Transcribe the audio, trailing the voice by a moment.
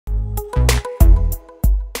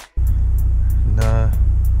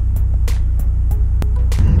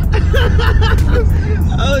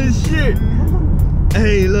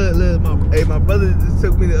Hey, look, my brother just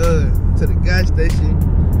took me to the gas station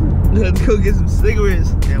to go get some cigarettes,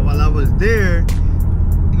 and while I was there,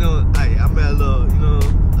 you know, I met a little, you know,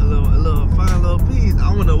 a little fine little piece.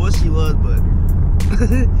 I don't know what she was, but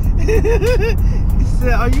he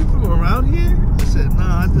said, "Are you from around here?" I said,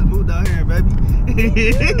 "Nah, I just moved out here, baby."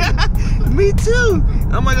 Me too.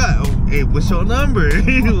 Oh my God. Oh, hey, what's your number?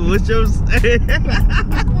 What's your?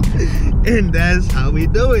 And that's how we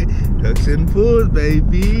do it. Ducks and pools,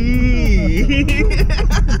 baby.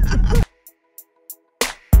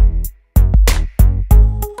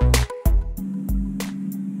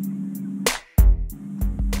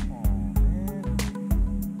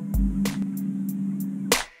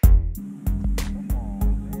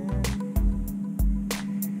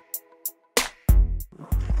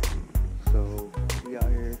 So we out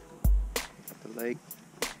here at the lake.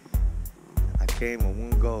 I came with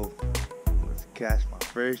one goal. Was to catch my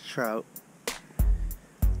first trout.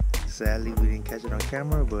 Sadly, we didn't catch it on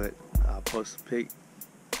camera, but I'll post a pic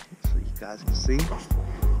so you guys can see.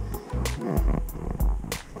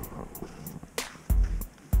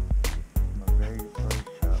 My very first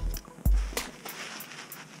trout.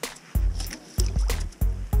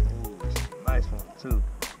 Ooh, it's a nice one too.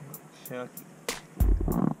 Chunky.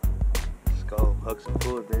 Let's go hook some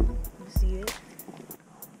pools, baby. You see it?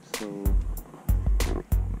 So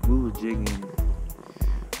we were jigging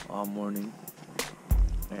all morning,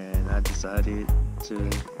 and I decided to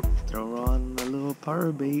throw on a little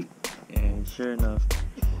power bait, and sure enough,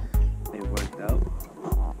 it worked out.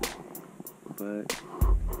 But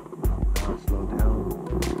now I slow down.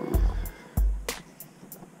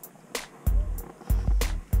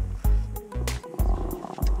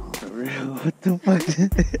 For real, what the fuck?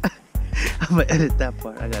 I'm gonna edit that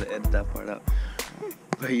part. I gotta edit that part out.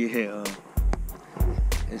 But yeah,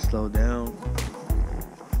 it slowed down.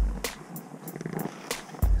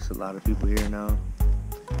 There's a lot of people here now.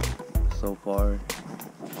 So far,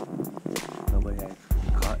 nobody has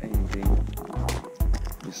caught anything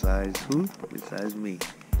besides who? Besides me.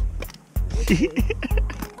 Don't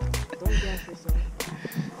gas yourself.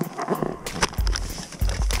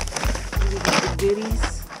 Look at the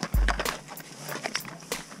goodies.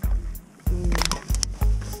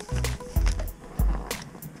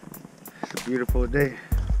 It's a beautiful day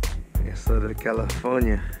in Southern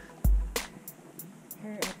California.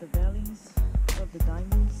 Here at the valleys of the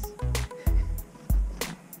diamonds.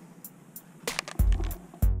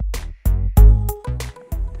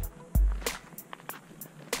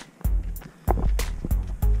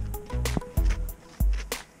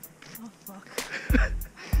 Oh fuck.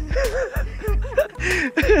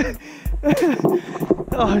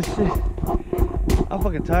 Oh shit. I'm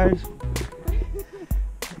fucking tired.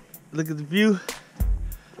 Look at the view.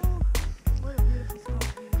 What a beautiful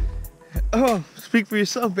spot. Oh, speak for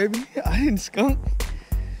yourself, baby. I didn't skunk.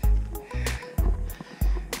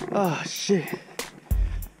 Oh shit.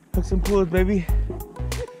 Hook some pools, baby.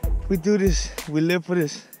 We do this. We live for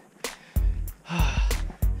this.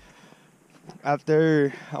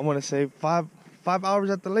 After, I want to say five hours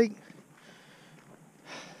at the lake,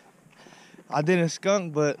 I didn't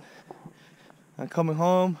skunk, but I'm coming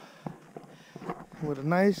home with a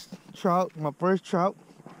nice trout, my first trout,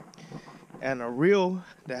 and a reel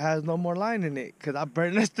that has no more line in it, because I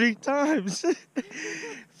burned this 3 times.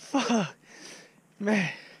 Fuck,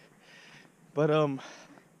 man. But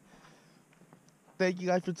thank you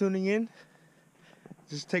guys for tuning in.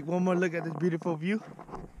 Just take one more look at this beautiful view.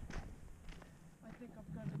 I think I'm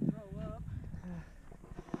gonna throw up.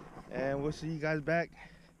 And we'll see you guys back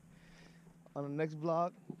on the next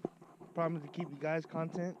vlog. Promise to keep you guys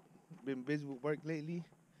content. Been busy with work lately.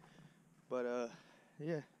 But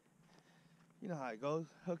yeah. You know how it goes.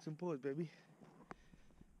 Hooks and pulls, baby.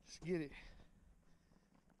 Let's get it.